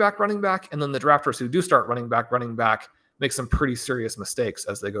start running back, and then the drafters who do start running back make some pretty serious mistakes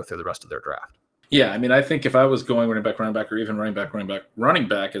as they go through the rest of their draft. Yeah, I mean, I think if I was going running back, or even running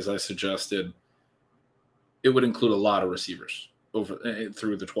back, as I suggested, it would include a lot of receivers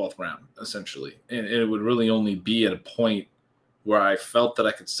through the 12th round, essentially. And it would really only be at a point where I felt that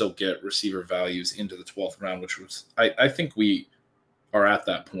I could still get receiver values into the 12th round, which was, I think we are at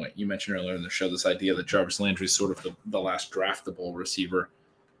that point. You mentioned earlier in the show this idea that Jarvis Landry is sort of the last draftable receiver.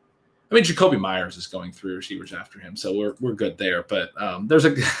 I mean, Jacoby Myers is going 3 receivers after him, so we're good there. But there's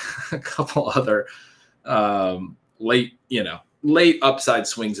a couple other late upside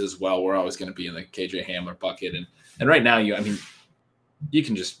swings as well. We're always going to be in the KJ Hamler bucket, and right now you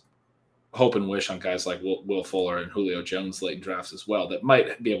can just hope and wish on guys like Will Fuller and Julio Jones late in drafts as well that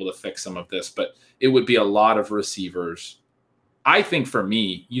might be able to fix some of this. But it would be a lot of receivers. I think for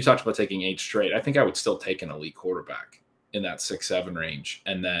me, you talked about taking 8 straight. I think I would still take an elite quarterback in that 6-7 range,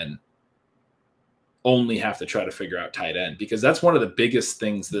 and then only have to try to figure out tight end, because that's one of the biggest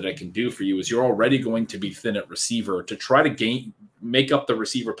things that I can do for you is you're already going to be thin at receiver. To try to make up the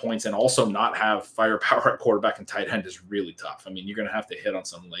receiver points and also not have firepower at quarterback and tight end is really tough. I mean, you're going to have to hit on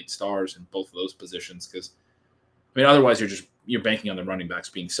some late stars in both of those positions because, I mean, otherwise you're banking on the running backs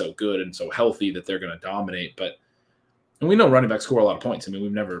being so good and so healthy that they're going to dominate. And we know running backs score a lot of points. I mean,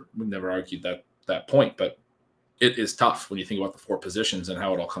 we've never argued that point, but it is tough when you think about the four positions and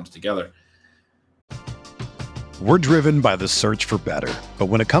how it all comes together. We're driven by the search for better. But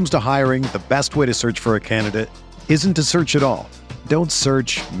when it comes to hiring, the best way to search for a candidate isn't to search at all. Don't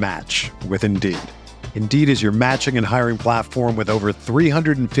search, match with Indeed. Indeed is your matching and hiring platform with over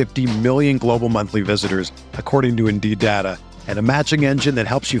 350 million global monthly visitors, according to Indeed data, and a matching engine that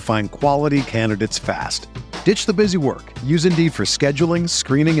helps you find quality candidates fast. Ditch the busy work. Use Indeed for scheduling,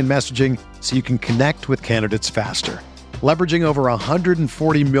 screening, and messaging so you can connect with candidates faster. Leveraging over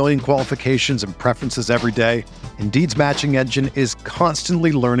 140 million qualifications and preferences every day, Indeed's matching engine is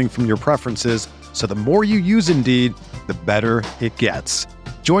constantly learning from your preferences, so the more you use Indeed, the better it gets.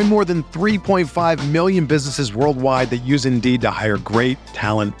 Join more than 3.5 million businesses worldwide that use Indeed to hire great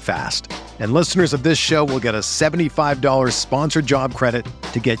talent fast. And listeners of this show will get a $75 sponsored job credit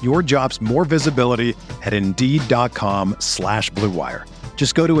to get your jobs more visibility at Indeed.com/Blue Wire.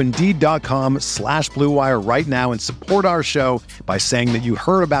 Just go to Indeed.com/Blue Wire right now and support our show by saying that you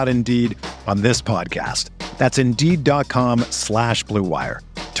heard about Indeed on this podcast. That's Indeed.com/Blue Wire.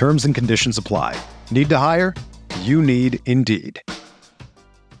 Terms and conditions apply. Need to hire? You need Indeed.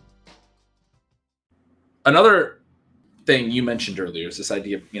 Another thing you mentioned earlier is this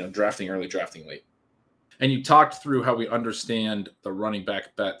idea of, drafting early, drafting late. And you talked through how we understand the running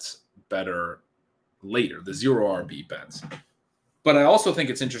back bets better later, the zero RB bets. But I also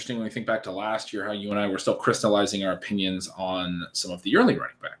think it's interesting when we think back to last year, how you and I were still crystallizing our opinions on some of the early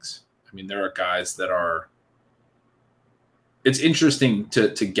running backs. I mean, there are guys that it's interesting to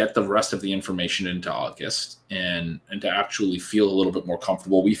get the rest of the information into August and to actually feel a little bit more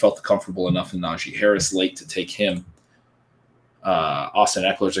comfortable. We felt comfortable enough in Najee Harris late to take him. Austin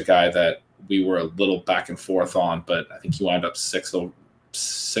Eckler's a guy that we were a little back and forth on, but I think he wound up six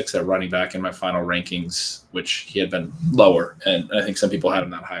at running back in my final rankings, which he had been lower. And I think some people had him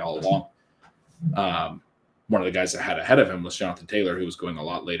that high all along. One of the guys that had ahead of him was Jonathan Taylor, who was going a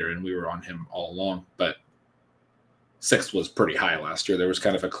lot later, and we were on him all along. But sixth was pretty high last year. There was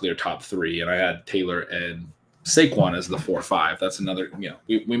kind of a clear top three, and I had Taylor and Saquon as the 4-5. That's another,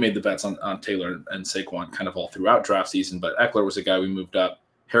 we made the bets on Taylor and Saquon kind of all throughout draft season, but Eckler was a guy we moved up.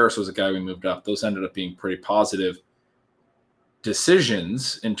 Harris was a guy we moved up. Those ended up being pretty positive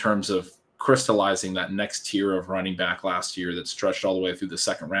decisions in terms of crystallizing that next tier of running back last year that stretched all the way through the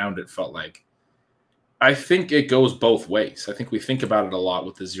second round. It felt like, I think it goes both ways. I think we think about it a lot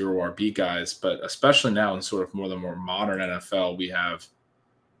with the zero RB guys, but especially now in sort of the more modern NFL, we have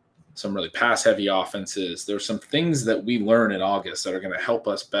some really pass-heavy offenses. There's some things that we learn in August that are going to help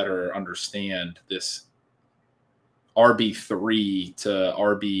us better understand this RB3 to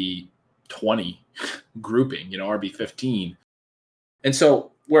RB20 grouping, RB15. And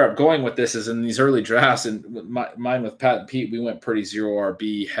so where I'm going with this is in these early drafts, and mine with Pat and Pete, we went pretty zero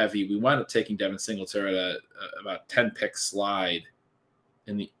RB heavy. We wound up taking Devin Singletary at about 10-pick slide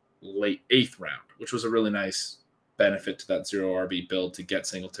in the late 8th round, which was a really nice benefit to that zero RB build to get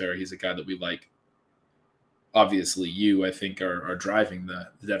Singletary. He's a guy that we like. Obviously, you, I think, are driving the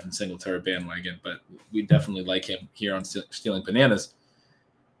Devin Singletary bandwagon, but we definitely like him here on Stealing Bananas.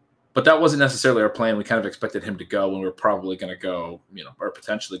 But that wasn't necessarily our plan. We kind of expected him to go, and we were probably going to go, or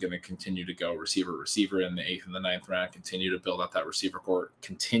potentially going to continue to go receiver in the 8th and the 9th round, continue to build out that receiver core,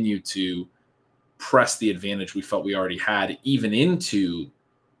 continue to press the advantage we felt we already had, even into,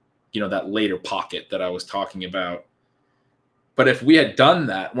 that later pocket that I was talking about. But if we had done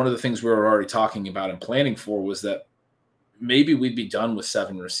that, one of the things we were already talking about and planning for was that maybe we'd be done with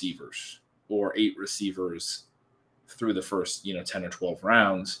 7 receivers or 8 receivers through the first, 10 or 12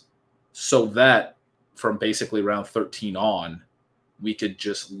 rounds, so that from basically round 13 on, we could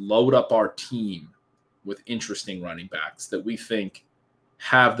just load up our team with interesting running backs that we think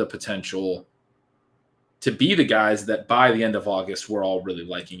have the potential to be the guys that by the end of August we're all really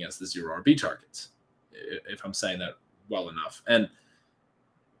liking as the zero RB targets, if I'm saying that well enough. And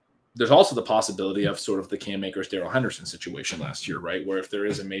there's also the possibility of sort of the Cam Akers, Darrell Henderson situation last year, right? Where if there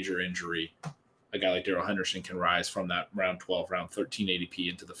is a major injury, a guy like Darrell Henderson can rise from that round 12, round 13 ADP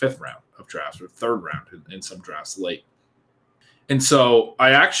into the 5th round of drafts, or 3rd round in some drafts late. And so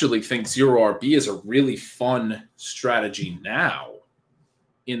I actually think zero RB is a really fun strategy now,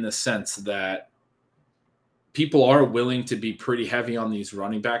 in the sense that people are willing to be pretty heavy on these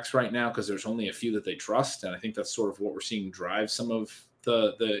running backs right now because there's only a few that they trust. And I think that's sort of what we're seeing drive some of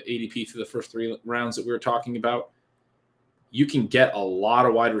the ADP through the first 3 rounds that we were talking about. You can get a lot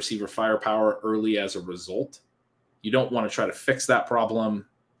of wide receiver firepower early as a result. You don't want to try to fix that problem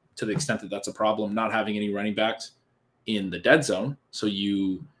to the extent that that's a problem, not having any running backs in the dead zone. So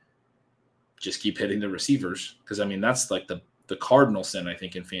you just keep hitting the receivers. Because, I mean, that's like the cardinal sin, I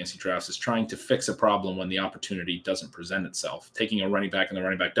think, in fantasy drafts is trying to fix a problem when the opportunity doesn't present itself. Taking a running back in the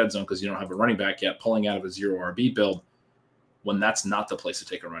running back dead zone because you don't have a running back yet, pulling out of a 0 RB build when that's not the place to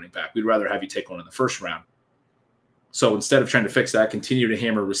take a running back. We'd rather have you take one in the first round. So instead of trying to fix that, continue to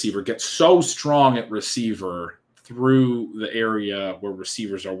hammer receiver, get so strong at receiver through the area where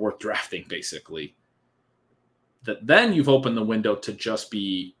receivers are worth drafting, basically, that then you've opened the window to just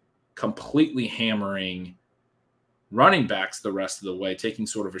be completely hammering running backs the rest of the way, taking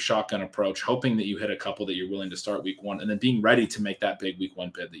sort of a shotgun approach, hoping that you hit a couple that you're willing to start week 1, and then being ready to make that big week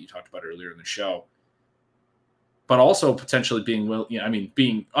 1 bid that you talked about earlier in the show. But also potentially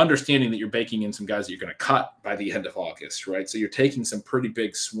being understanding that you're baking in some guys that you're going to cut by the end of August, right? So you're taking some pretty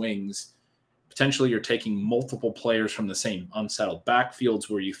big swings. Potentially you're taking multiple players from the same unsettled backfields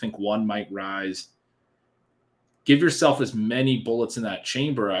where you think one might rise. Give yourself as many bullets in that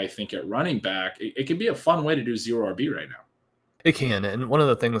chamber, I think, at running back. It can be a fun way to do 0 RB right now. It can. And one of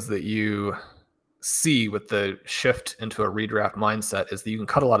the things that you see with the shift into a redraft mindset is that you can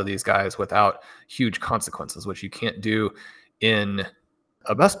cut a lot of these guys without huge consequences, which you can't do in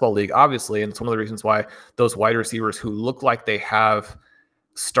a best ball league, obviously. And it's one of the reasons why those wide receivers who look like they have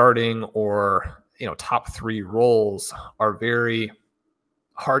starting or, top 3 roles are very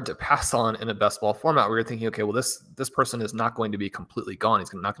hard to pass on in a best ball format where you're thinking, okay, well, this person is not going to be completely gone.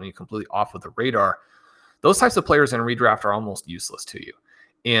 He's not going to be completely off of the radar. Those types of players in redraft are almost useless to you.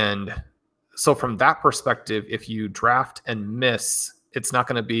 And so from that perspective, if you draft and miss, it's not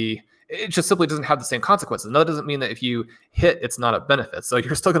going to be, it just simply doesn't have the same consequences. And that doesn't mean that if you hit, it's not a benefit. So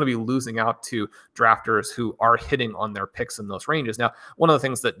you're still going to be losing out to drafters who are hitting on their picks in those ranges. Now, one of the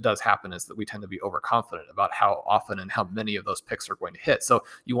things that does happen is that we tend to be overconfident about how often and how many of those picks are going to hit. So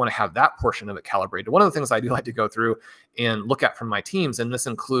you want to have that portion of it calibrated. One of the things I do like to go through and look at from my teams, and this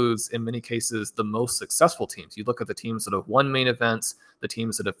includes in many cases the most successful teams. You look at the teams that have won main events, the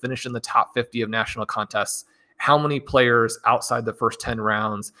teams that have finished in the top 50 of national contests, how many players outside the first 10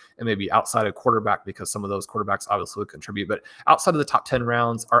 rounds and maybe outside of quarterback, because some of those quarterbacks obviously would contribute, but outside of the top 10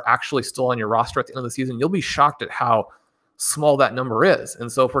 rounds are actually still on your roster at the end of the season. You'll be shocked at how small that number is.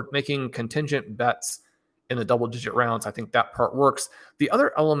 And so if we're making contingent bets in the double-digit rounds, I think that part works. The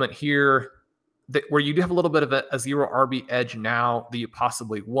other element here where you do have a little bit of a 0 RB edge now that you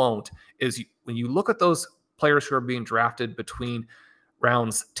possibly won't is when you look at those players who are being drafted between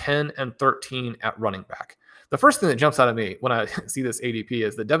rounds 10 and 13 at running back. The first thing that jumps out at me when I see this ADP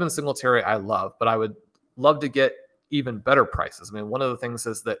is the Devin Singletary I love, but I would love to get even better prices. I mean, one of the things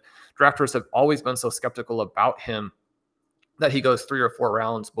is that drafters have always been so skeptical about him that he goes 3 or 4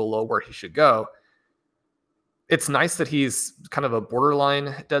 rounds below where he should go. It's nice that he's kind of a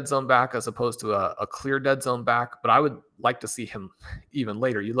borderline dead zone back as opposed to a clear dead zone back, but I would like to see him even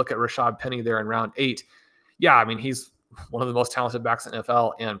later. You look at Rashad Penny there in round 8. Yeah, I mean, he's one of the most talented backs in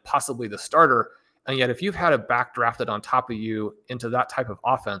NFL and possibly the starter. And yet if you've had a back drafted on top of you into that type of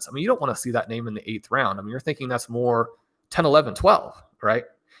offense, I mean, you don't want to see that name in the 8th round. I mean, you're thinking that's more 10, 11, 12, right?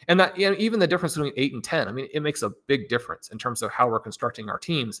 And that even the difference between 8 and 10, I mean, it makes a big difference in terms of how we're constructing our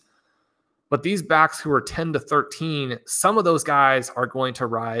teams. But these backs who are 10 to 13, some of those guys are going to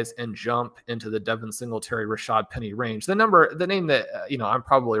rise and jump into the Devin Singletary, Rashad Penny range. The name that, I'm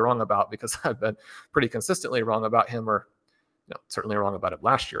probably wrong about because I've been pretty consistently wrong about him, or certainly wrong about it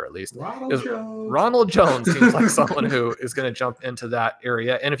last year at least. Ronald Jones seems like someone who is going to jump into that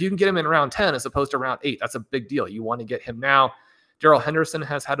area. And if you can get him in round 10 as opposed to round 8, that's a big deal. You want to get him now. Darrell Henderson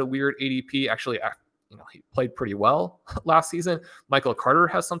has had a weird ADP. Actually, he played pretty well last season. Michael Carter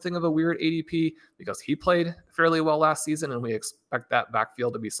has something of a weird ADP because he played fairly well last season, and we expect that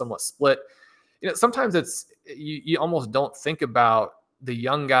backfield to be somewhat split. Sometimes it's you almost don't think about the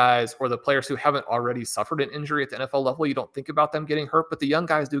young guys or the players who haven't already suffered an injury at the NFL level. You don't think about them getting hurt, but the young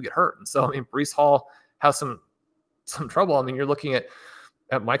guys do get hurt. And so, I mean, Breece Hall has some trouble. I mean, you're looking at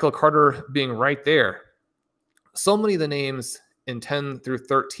Michael Carter being right there. So many of the names in 10 through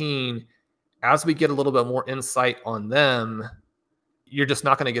 13, as we get a little bit more insight on them, you're just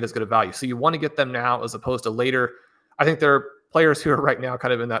not going to get as good a value. So you want to get them now as opposed to later. I think there are players who are right now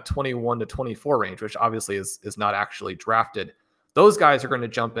kind of in that 21 to 24 range, which obviously is not actually drafted. Those guys are going to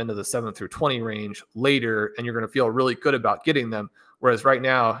jump into the 7 through 20 range later, and you're going to feel really good about getting them. Whereas right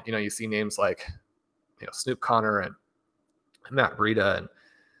now, you see names like, Snoop Connor and Matt Breida and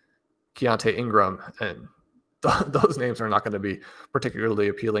Keontae Ingram, and those names are not going to be particularly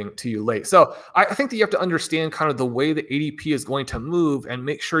appealing to you late. So I think that you have to understand kind of the way that ADP is going to move and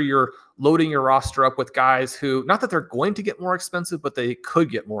make sure you're loading your roster up with guys who, not that they're going to get more expensive, but they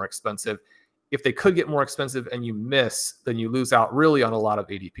could get more expensive. If they could get more expensive and you miss, then you lose out really on a lot of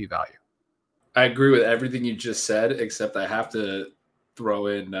ADP value. I agree with everything you just said, except I have to throw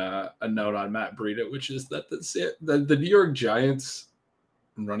in a note on Matt Breida, which is that the New York Giants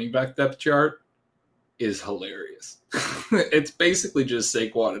running back depth chart is hilarious. It's basically just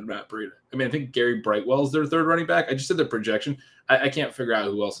Saquon and Matt Breida. I mean, I think Gary Brightwell is their third running back. I just did the projection. I can't figure out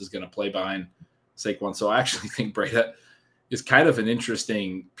who else is going to play behind Saquon. So I actually think Breida is kind of an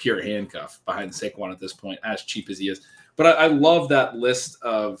interesting pure handcuff behind Saquon at this point, as cheap as he is. But I love that list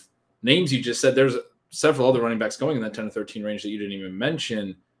of names you just said. There's several other running backs going in that 10 to 13 range that you didn't even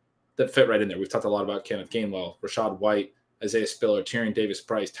mention that fit right in there. We've talked a lot about Kenneth Gainwell, Rashad White, Isaiah Spiller, Tyrion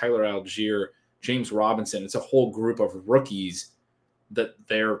Davis-Price, Tyler Algier, James Robinson. It's a whole group of rookies that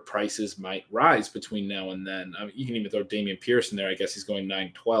their prices might rise between now and then. I mean, you can even throw Damian Pierce in there. I guess he's going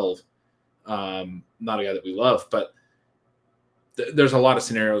 9-12. Not a guy that we love, but there's a lot of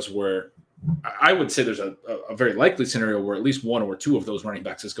scenarios where I would say there's a very likely scenario where at least one or two of those running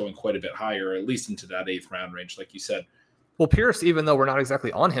backs is going quite a bit higher, or at least into that 8th round range, like you said. Well, Pierce, even though we're not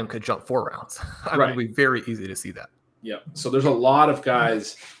exactly on him, could jump 4 rounds. I mean, it'd be very easy to see that. Yeah. So there's a lot of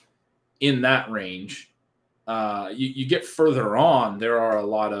guys in that range. You get further on, there are a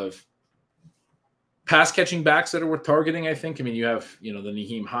lot of pass catching backs that are worth targeting, I think. I mean, you have, the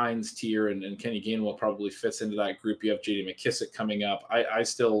Nyheim Hines tier, and Kenny Gainwell probably fits into that group. You have J.D. McKissick coming up. I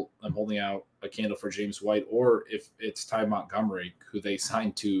still am holding out a candle for James White, or if it's Ty Montgomery, who they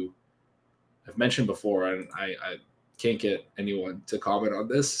signed to, I've mentioned before, and I can't get anyone to comment on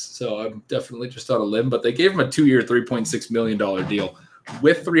this, so I'm definitely just on a limb, but they gave him a 2-year, $3.6 million deal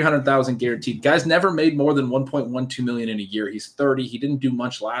with $300,000 guaranteed. Guy's never made more than $1.12 million in a year. He's 30. He didn't do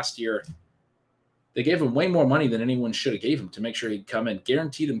much last year. They gave him way more money than anyone should have gave him to make sure he'd come in.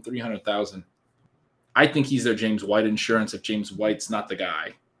 Guaranteed him $300,000. I think he's their James White insurance if James White's not the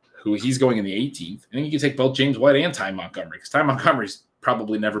guy. Who he's going in the 18th. I think you can take both James White and Ty Montgomery, because Ty Montgomery's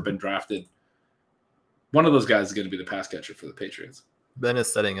probably never been drafted. One of those guys is going to be the pass catcher for the Patriots. Ben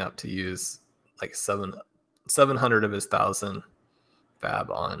is setting up to use like 700 of his 1,000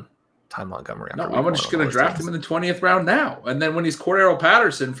 fab on Ty Montgomery. No, I'm just going to draft him in the 20th round now. And then when he's Cordero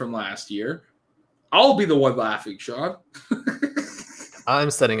Patterson from last year, I'll be the one laughing, Sean.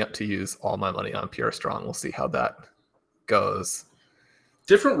 I'm setting up to use all my money on Pierre Strong. We'll see how that goes.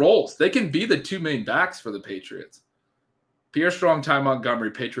 Different roles. They can be the two main backs for the Patriots. Pierre Strong, Ty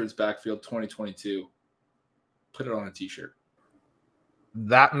Montgomery, Patriots backfield 2022. Put it on a t-shirt.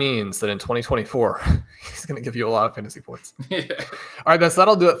 That means that in 2024, he's going to give you a lot of fantasy points. Yeah. All right, Ben, so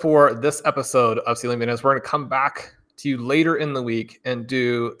that'll do it for this episode of Stealing Bananas. We're going to come back to you later in the week and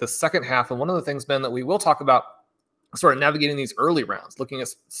do the second half. And one of the things, Ben, that we will talk about, sort of navigating these early rounds, looking at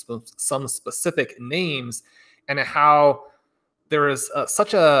some specific names and how there is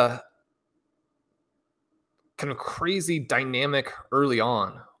such a kind of crazy dynamic early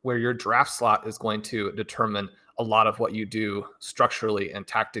on where your draft slot is going to determine a lot of what you do structurally and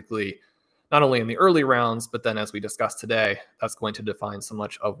tactically, not only in the early rounds, but then as we discussed today, that's going to define so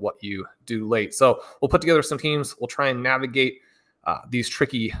much of what you do late. So we'll put together some teams. We'll try and navigate these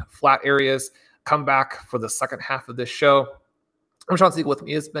tricky flat areas. Come back for the second half of this show. I'm Sean Siegel. With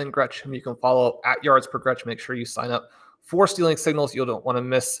me is Ben Gretch, whom you can follow at Yards Per Gretch. Make sure you sign up for Stealing Signals. You don't want to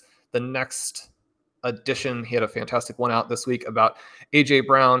miss the next edition. He had a fantastic one out this week about AJ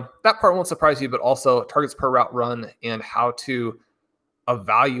Brown. That part won't surprise you, but also targets per route run and how to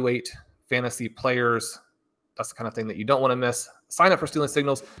evaluate fantasy players. That's the kind of thing that you don't want to miss. Sign up for Stealing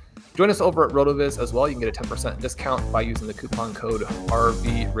Signals. Join us over at RotoViz as well. You can get a 10% discount by using the coupon code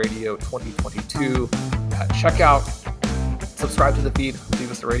RVRadio2022 at checkout. Subscribe to the feed.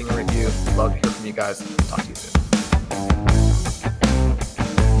 Leave us a rating and review. We'd love to hear from you guys. Talk to you soon.